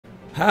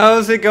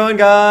How's it going,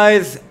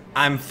 guys?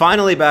 I'm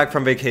finally back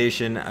from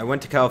vacation. I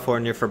went to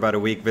California for about a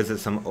week, visit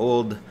some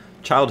old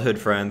childhood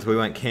friends. We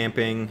went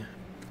camping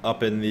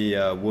up in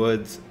the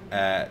woods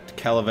at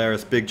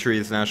Calaveras Big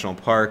Trees National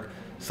Park.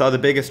 Saw the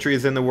biggest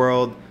trees in the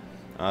world,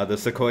 the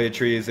sequoia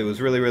trees. It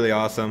was really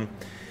awesome.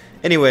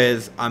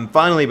 Anyways, I'm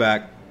finally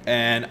back,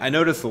 and I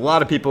noticed a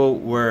lot of people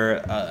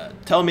were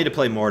telling me to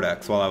play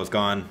Mordex while I was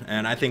gone,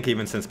 and I think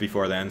even since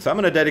before then. So I'm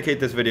going to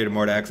dedicate this video to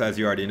Mordex, as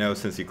you already know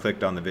since you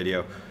clicked on the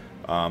video.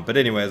 But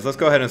anyways, let's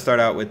go ahead and start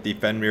out with the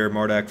Fenrir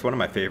Mordex, one of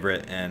my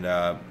favorite, and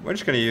we're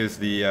just going to use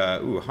the,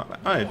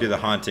 I'm going to do the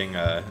haunting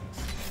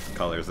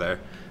colors there.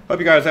 Hope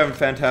you guys have a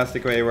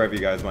fantastic day wherever you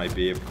guys might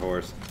be, of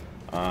course.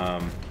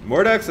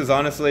 Mordex is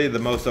honestly the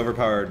most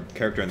overpowered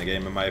character in the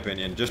game, in my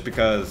opinion, just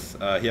because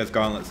he has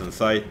Gauntlets in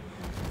Sight.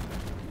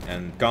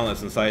 And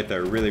Gauntlets in Sight,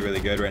 they're really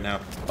good right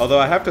now. Although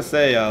I have to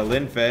say,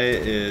 Lin Fei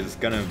is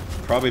going to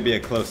probably be a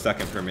close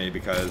second for me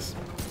because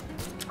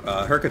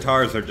her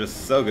guitars are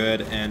just so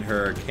good, and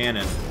her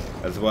cannon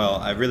as well.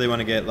 I really want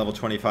to get level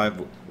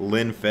 25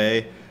 Lin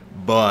Fei,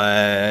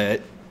 but...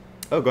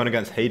 Oh, going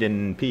against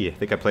Hayden P. I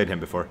think I played him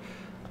before.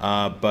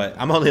 But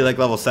I'm only like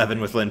level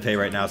 7 with Lin Fei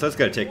right now, so it's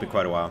going to take me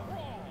quite a while.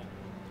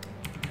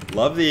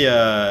 Love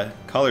the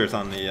colors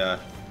on the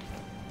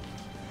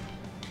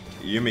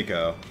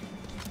Yumiko.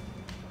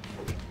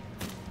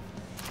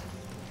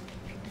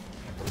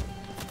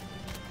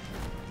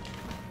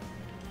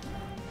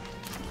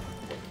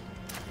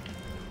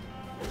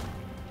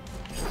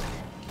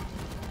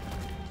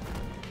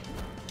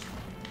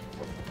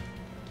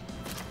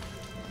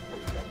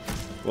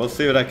 We'll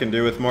see what I can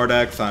do with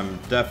Mordex. I'm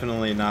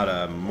definitely not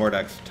a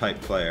Mordex type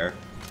player.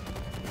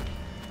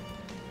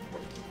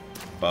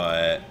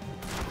 But...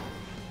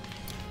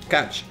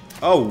 Catch!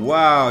 Oh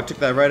wow, took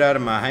that right out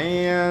of my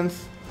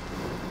hands.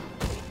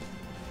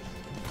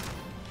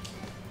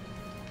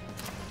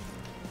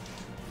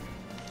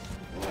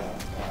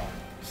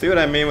 See what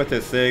I mean with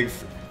this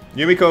SIGs?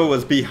 Yumiko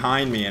was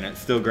behind me and it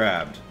still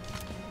grabbed.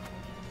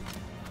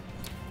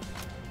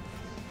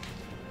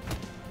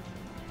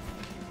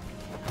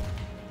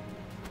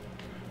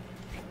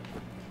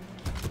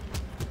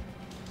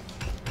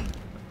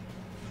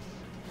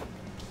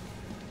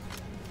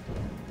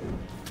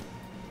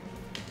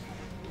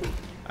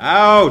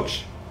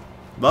 Ouch!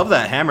 Love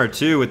that hammer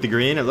too with the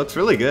green. It looks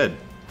really good.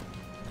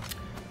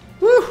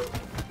 Woo!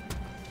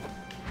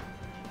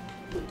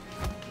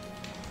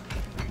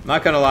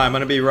 Not gonna lie, I'm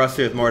gonna be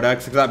rusty with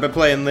Mordex because I've been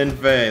playing Lin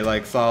Fei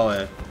like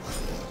solid.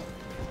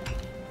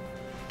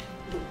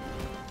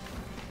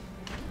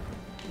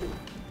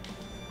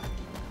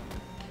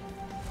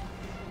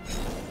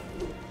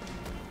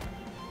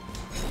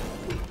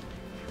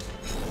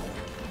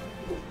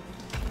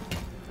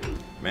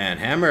 Man,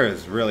 hammer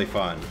is really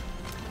fun.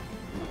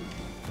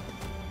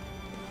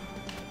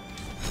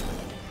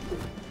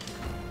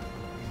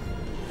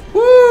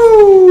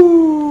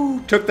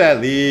 Took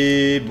that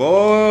lead,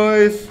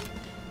 boys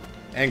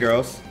and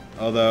girls.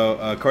 Although,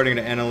 according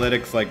to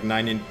analytics, like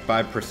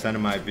 95% of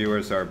my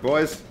viewers are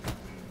boys.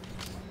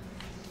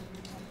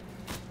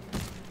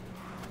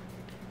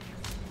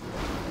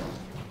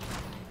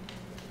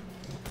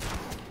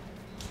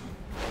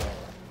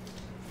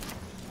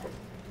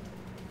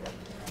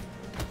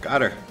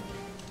 Got her.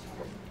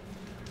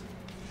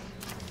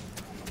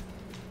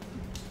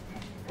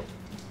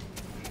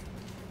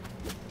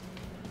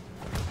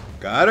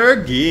 Got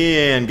her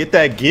again. Get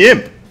that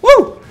gimp.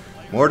 Woo!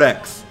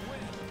 Mordex.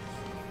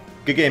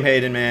 Good game,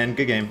 Hayden, man.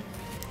 Good game.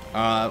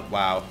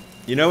 Wow.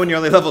 You know when you're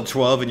only level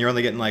 12 and you're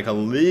only getting like a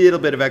little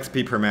bit of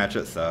XP per match,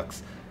 it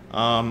sucks.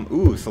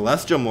 Ooh,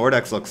 Celestial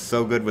Mordex looks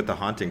so good with the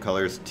haunting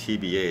colors,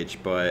 TBH,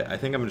 but I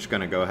think I'm just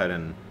going to go ahead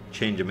and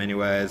change them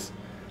anyways.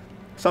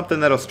 Something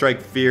that'll strike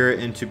fear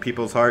into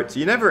people's hearts.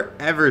 You never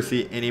ever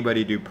see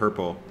anybody do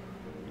purple,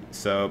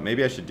 so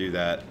maybe I should do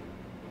that.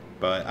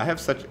 But I have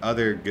such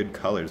other good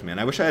colors, man.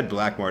 I wish I had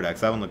black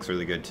Mordex. That one looks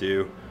really good,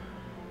 too.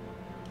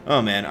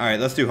 Oh, man. All right,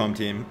 let's do home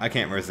team. I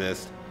can't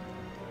resist.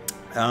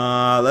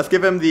 Let's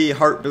give him the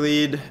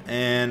Heartbleed.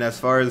 And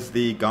as far as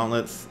the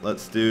gauntlets,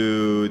 let's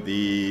do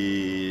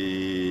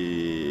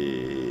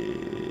the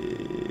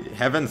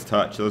Heaven's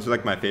Touch. Those are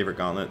like my favorite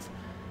gauntlets.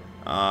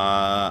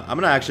 I'm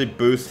going to actually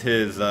boost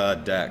his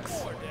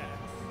dex.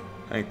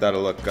 I think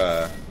that'll look...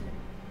 I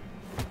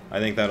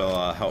think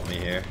that'll help me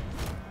here.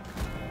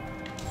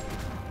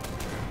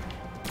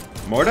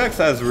 Mordex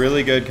has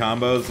really good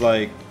combos,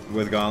 like,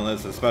 with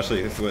gauntlets,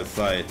 especially with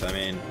Sight. I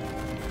mean,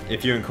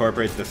 if you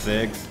incorporate the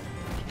SIGs.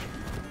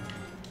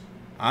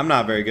 I'm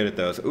not very good at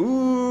those. Ooh!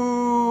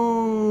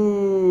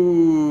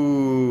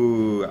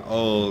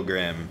 Oh,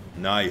 Grim.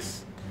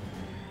 Nice.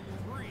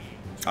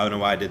 I don't know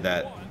why I did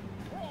that.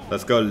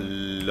 Let's go,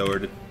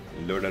 Lord.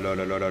 Lord.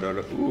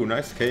 Ooh,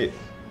 nice cape.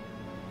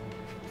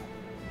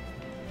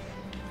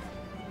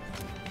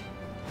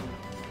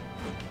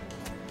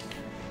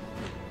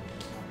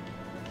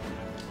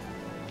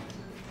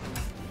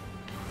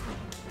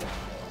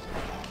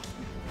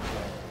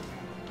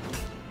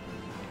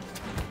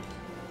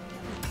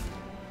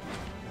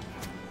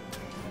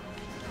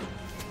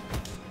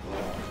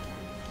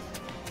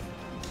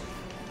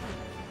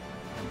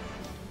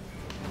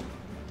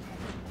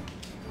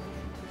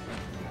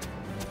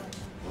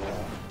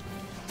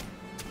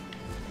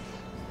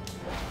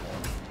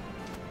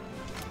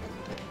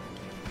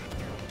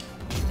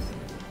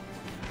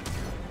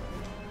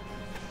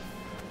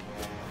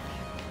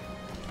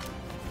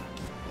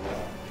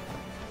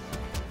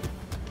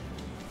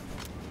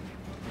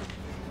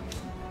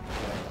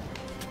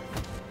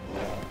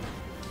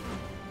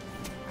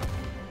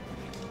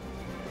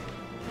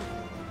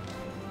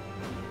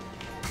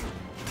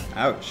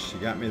 Ouch, you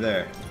got me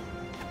there.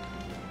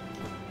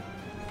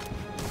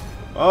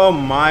 Oh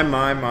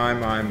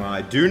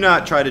my. Do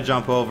not try to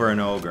jump over an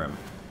Ogrim.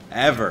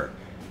 Ever.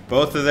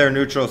 Both of their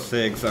neutral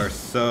SIGs are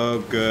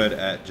so good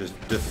at just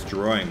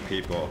destroying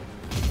people.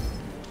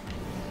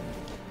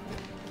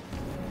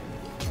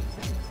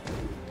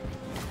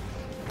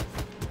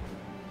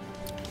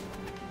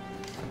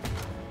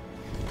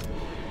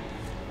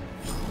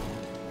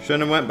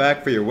 Shouldn't have went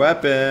back for your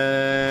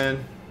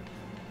weapon.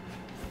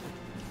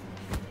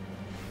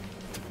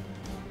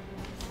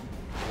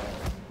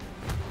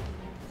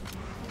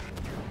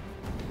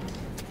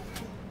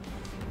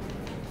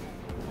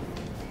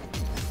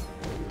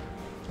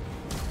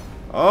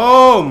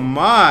 Oh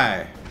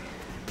my!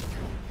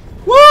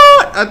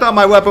 What? I thought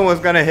my weapon was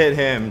gonna hit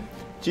him.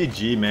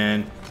 GG,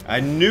 man. I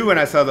knew when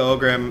I saw the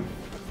Ogrim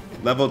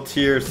level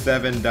tier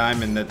 7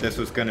 diamond that this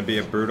was gonna be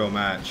a brutal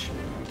match.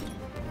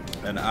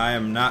 And I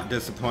am not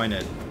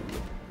disappointed.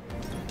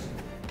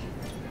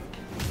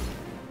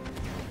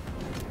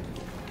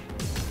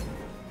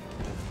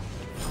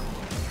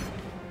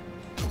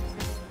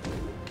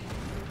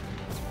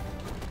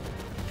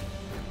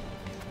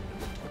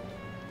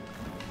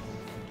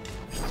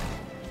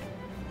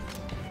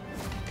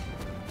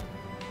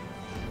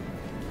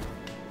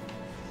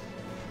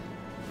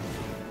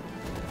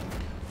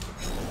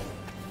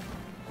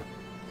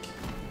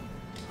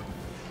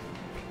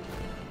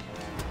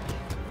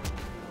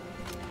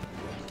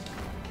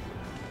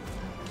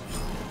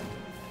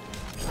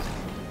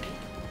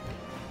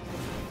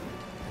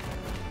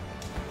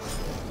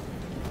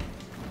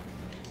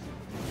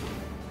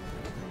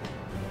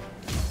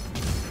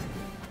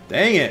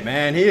 Dang it,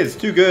 man. He is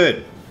too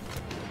good.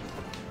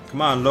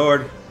 Come on,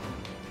 Lord.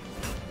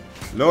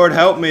 Lord,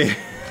 help me.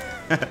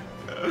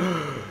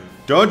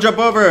 Don't jump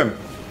over him.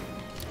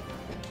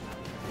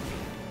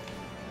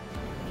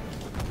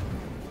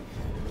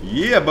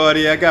 Yeah,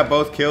 buddy. I got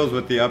both kills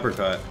with the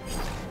uppercut.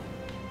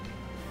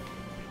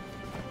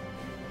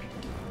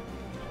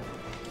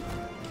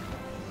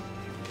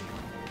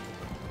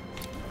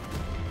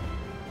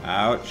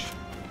 Ouch.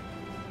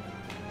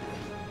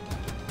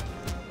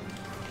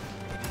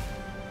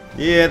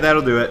 Yeah,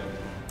 that'll do it.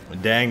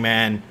 Dang,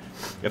 man.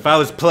 If I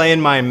was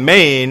playing my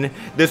main,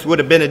 this would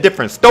have been a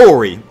different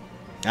story.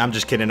 I'm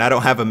just kidding. I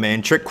don't have a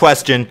main. Trick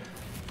question.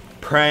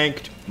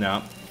 Pranked.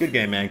 No. Good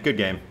game, man. Good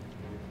game.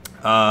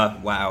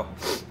 Wow.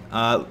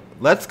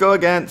 Let's go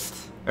against...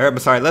 I'm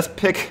sorry. Let's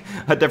pick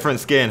a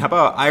different skin. How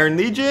about Iron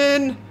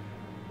Legion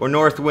or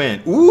North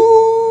Wind?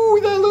 Ooh,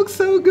 that looks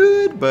so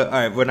good. But,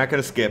 alright, we're not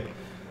going to skip.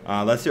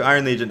 Let's do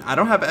Iron Legion. I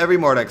don't have every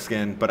Mordex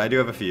skin, but I do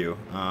have a few.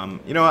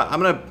 You know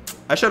what?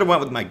 I should have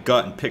went with my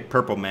gut and picked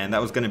purple, man.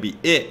 That was gonna be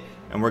it.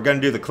 And we're gonna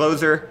do the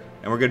closer,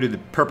 and we're gonna do the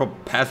purple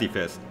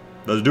pacifist.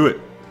 Let's do it.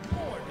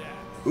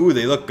 Ooh,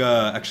 they look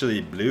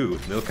actually blue.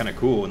 They look kind of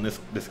cool in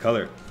this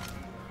color.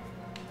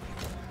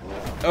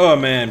 Oh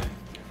man!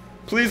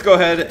 Please go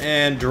ahead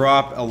and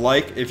drop a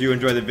like if you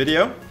enjoy the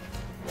video.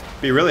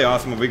 It'd be really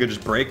awesome if we could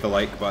just break the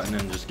like button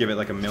and just give it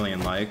like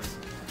 1,000,000 likes.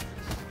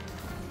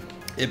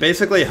 It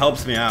basically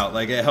helps me out.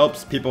 Like it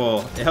helps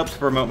people. It helps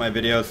promote my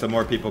videos so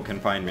more people can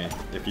find me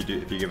if you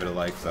give it a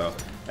like. So,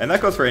 and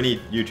that goes for any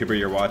YouTuber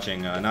you're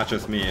watching, not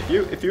just me.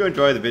 If you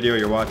enjoy the video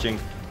you're watching,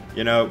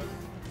 you know,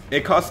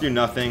 it costs you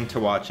nothing to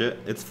watch it.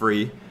 It's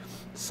free.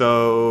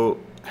 So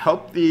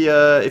help the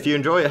if you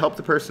enjoy it, help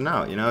the person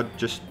out. You know,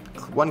 just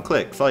one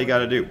click. That's all you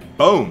gotta do.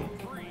 Boom.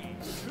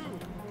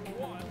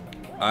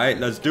 All right,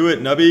 let's do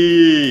it,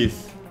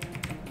 nubbies.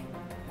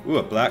 Ooh,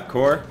 a black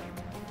core.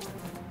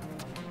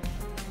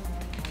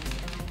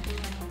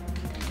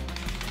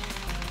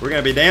 We're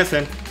gonna be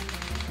dancing.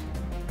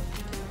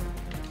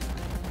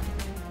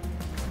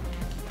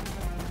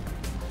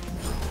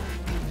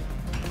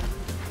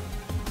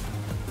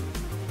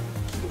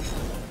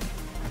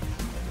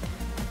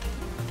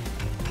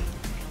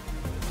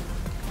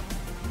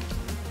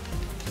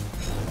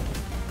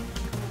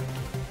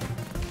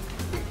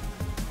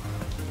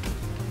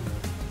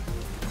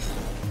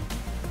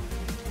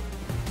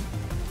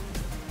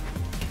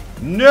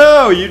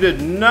 No, you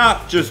did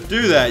not just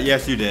do that.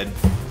 Yes, you did.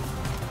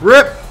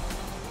 RIP.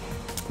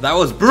 That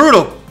was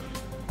brutal.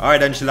 All right,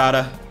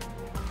 enchilada.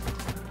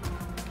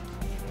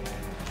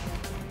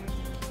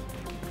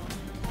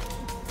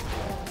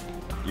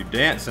 You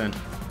dancing.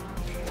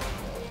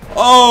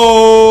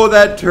 Oh,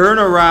 that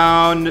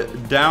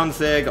turnaround down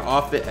sig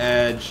off the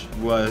edge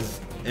was,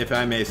 if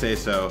I may say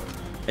so,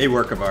 a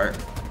work of art.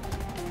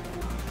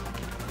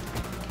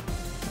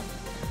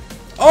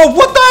 Oh,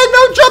 what the heck?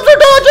 No jumps or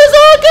dodges.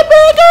 Oh, get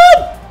back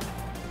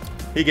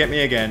in. He get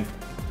me again.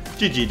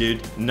 GG,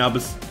 dude.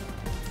 Nubs.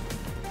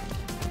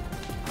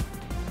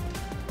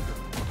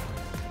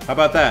 How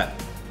about that?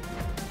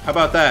 How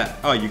about that?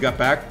 Oh, you got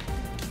back?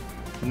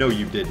 No,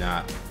 you did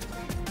not.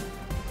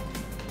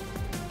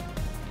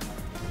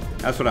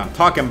 That's what I'm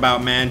talking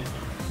about, man.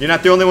 You're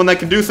not the only one that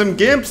can do some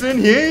gimps in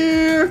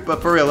here.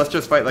 But for real, let's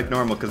just fight like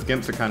normal, because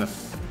gimps are kind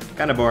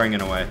of boring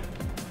in a way.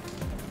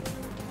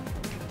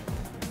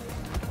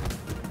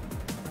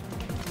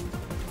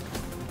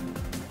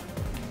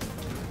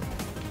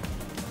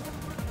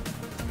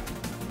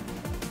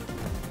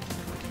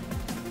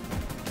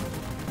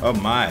 Oh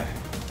my.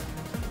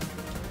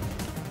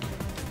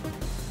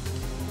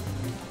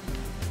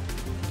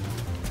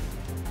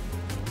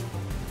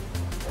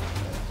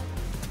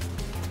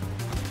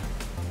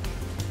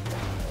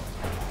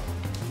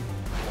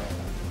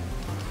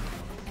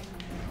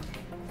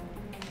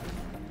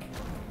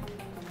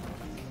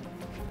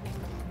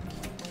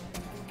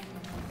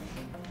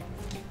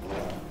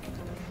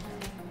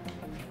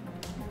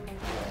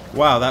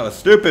 Wow, that was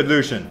stupid,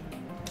 Lucian.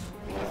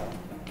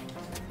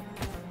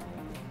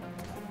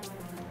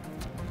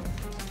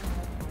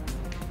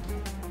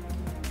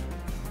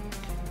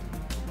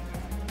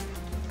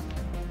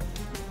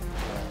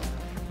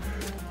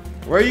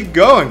 Where are you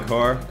going,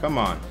 Core? Come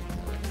on.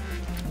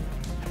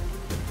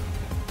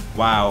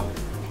 Wow.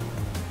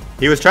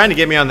 He was trying to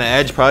get me on the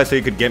edge, probably so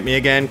he could get me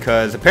again,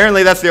 because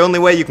apparently that's the only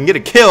way you can get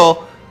a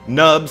kill,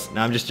 nubs.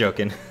 No, I'm just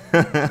joking.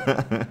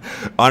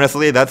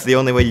 Honestly, that's the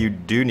only way you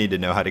do need to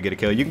know how to get a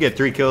kill. You can get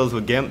 3 kills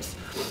with gimps.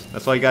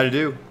 That's all you got to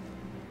do.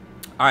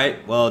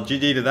 Alright, well,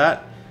 GG to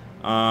that.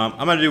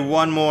 I'm going to do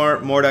one more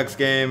Mordex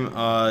game.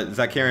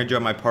 Zakarian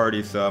joined my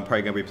party, so I'm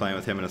probably going to be playing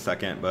with him in a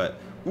second. But,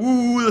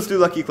 ooh, let's do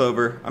Lucky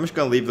Clover. I'm just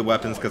going to leave the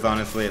weapons because,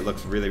 honestly, it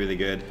looks really, really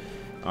good.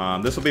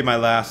 This will be my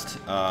last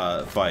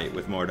fight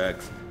with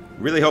Mordex.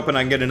 Really hoping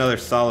I can get another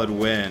solid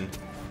win.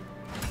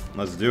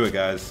 Let's do it,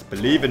 guys.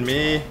 Believe in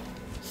me.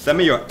 Send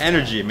me your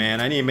energy,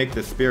 man. I need to make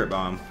this spirit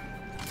bomb.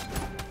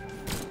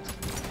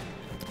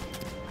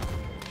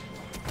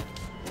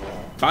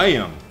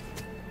 Bam!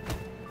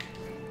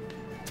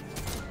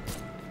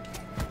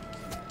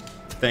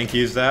 Thank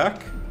you,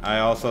 Zach. I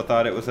also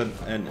thought it was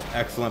an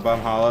excellent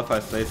Brawlhalla, if I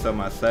say so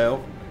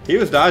myself. He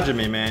was dodging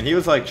me, man. He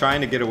was like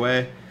trying to get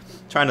away,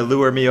 trying to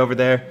lure me over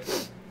there.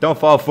 Don't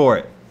fall for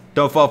it.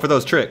 Don't fall for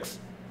those tricks.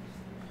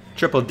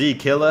 Triple D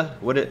Killa.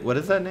 What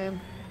is that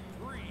name?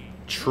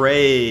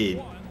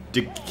 Trade.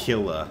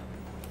 Tradicula.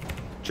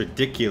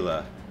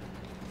 Tradicula.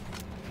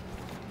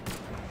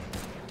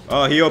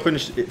 Oh, he opened.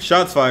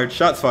 Shots fired.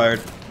 Shots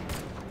fired.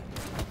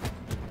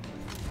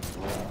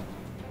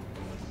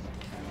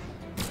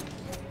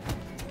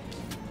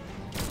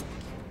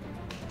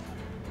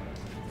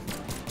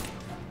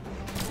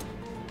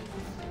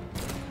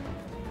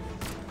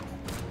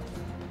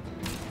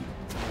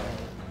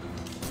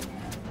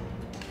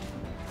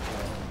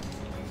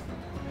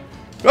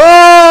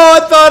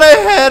 Oh, I thought I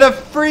had a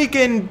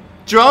freaking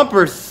jump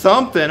or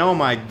something. Oh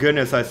my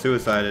goodness, I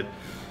suicided.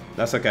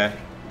 That's okay.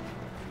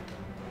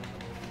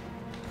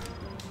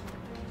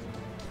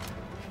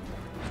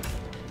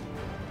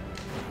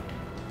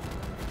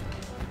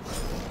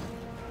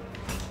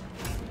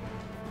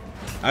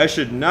 I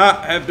should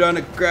not have done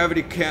a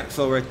gravity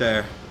cancel right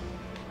there.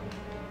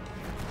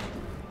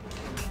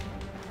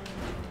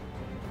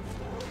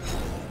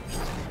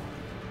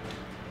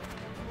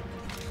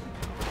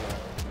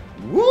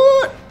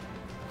 What?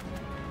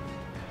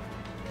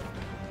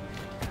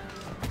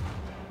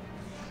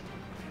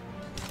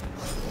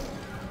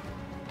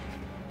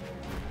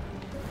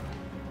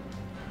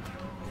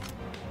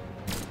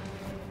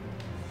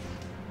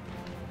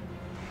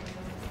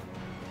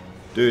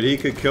 Dude, he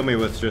could kill me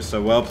with just a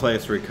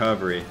well-placed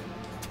recovery.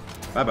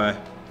 Bye-bye.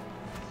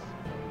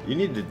 You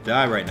need to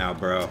die right now,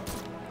 bro.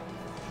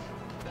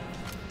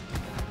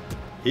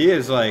 He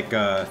is like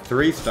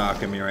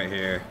 3-stocking me right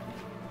here.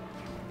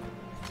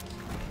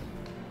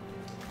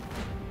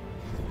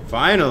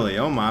 Finally,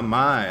 oh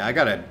my. I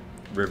gotta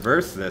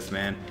reverse this,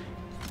 man.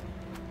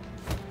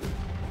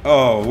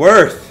 Oh,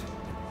 worth.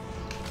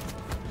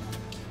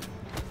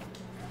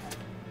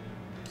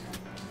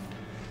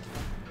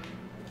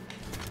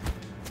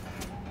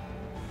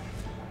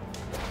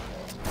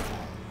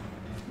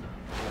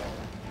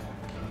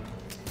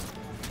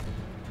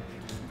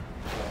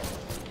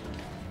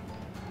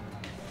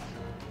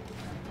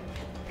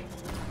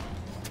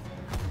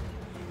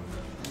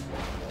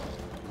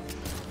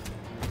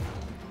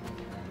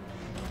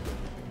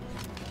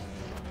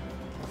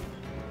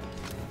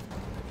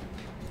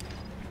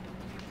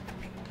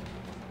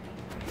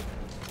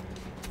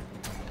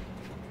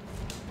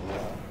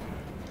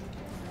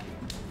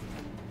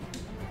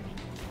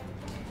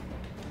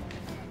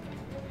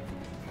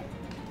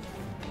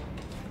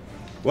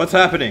 What's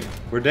happening?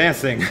 We're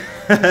dancing.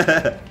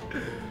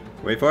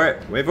 Wait for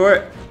it. Wait for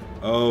it.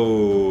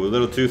 Oh, a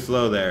little too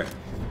slow there.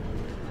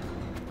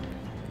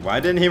 Why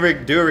didn't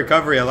he do a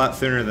recovery a lot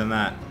sooner than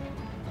that?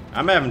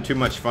 I'm having too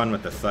much fun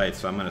with the sight,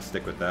 so I'm going to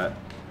stick with that.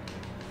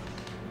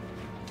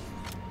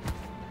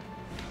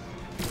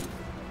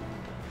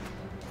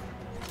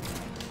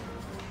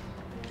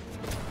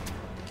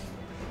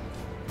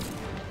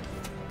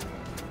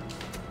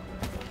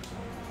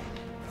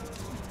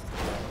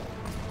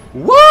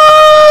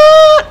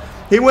 What?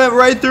 He went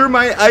right through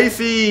my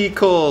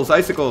icicles,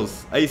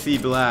 icy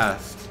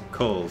blast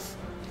coals.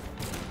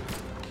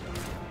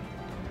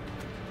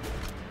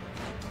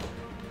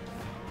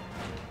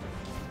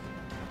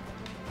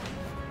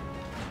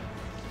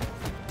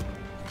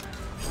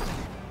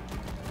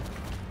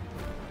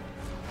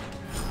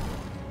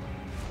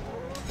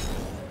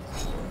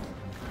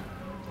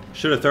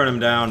 Should have thrown him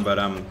down, but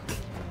I'm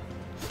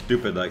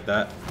stupid like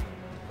that.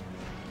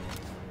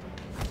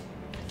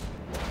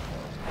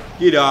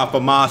 Get off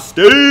of my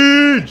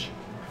stage!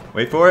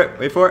 Wait for it,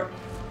 wait for it.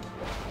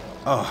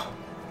 Oh.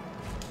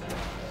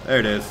 There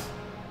it is.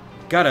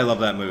 God, I love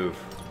that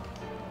move.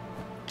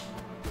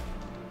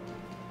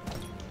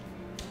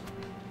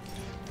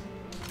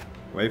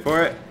 Wait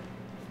for it.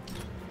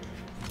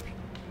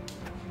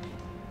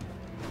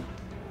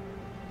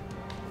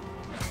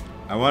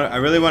 I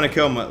really want to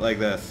kill him like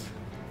this.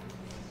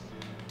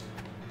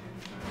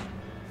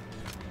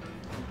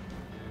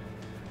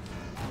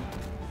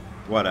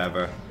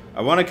 Whatever. I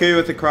want to kill you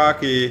with the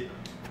crocky.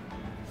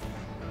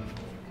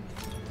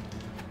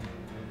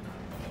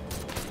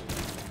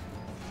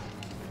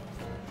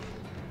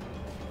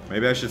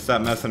 Maybe I should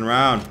stop messing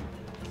around.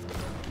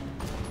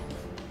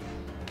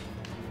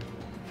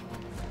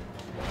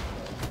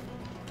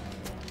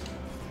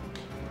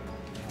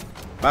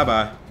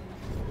 Bye-bye.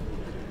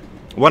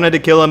 Wanted to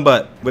kill him,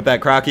 but with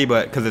that crocky,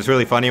 but because it's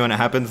really funny when it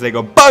happens, they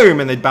go boom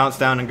and they bounce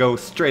down and go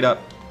straight up.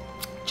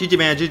 GG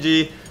man,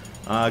 GG.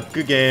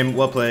 Good game,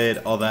 well played,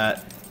 all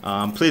that.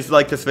 Please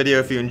like this video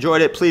if you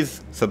enjoyed it.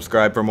 Please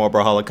subscribe for more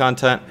Brawlhalla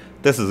content.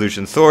 This is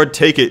Lucian Sword.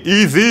 Take it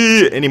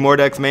easy. Any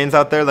Mordex mains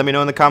out there? Let me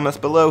know in the comments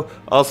below.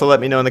 Also, let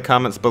me know in the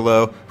comments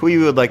below who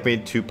you would like me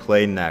to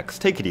play next.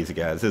 Take it easy,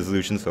 guys. This is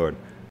Lucian Sword.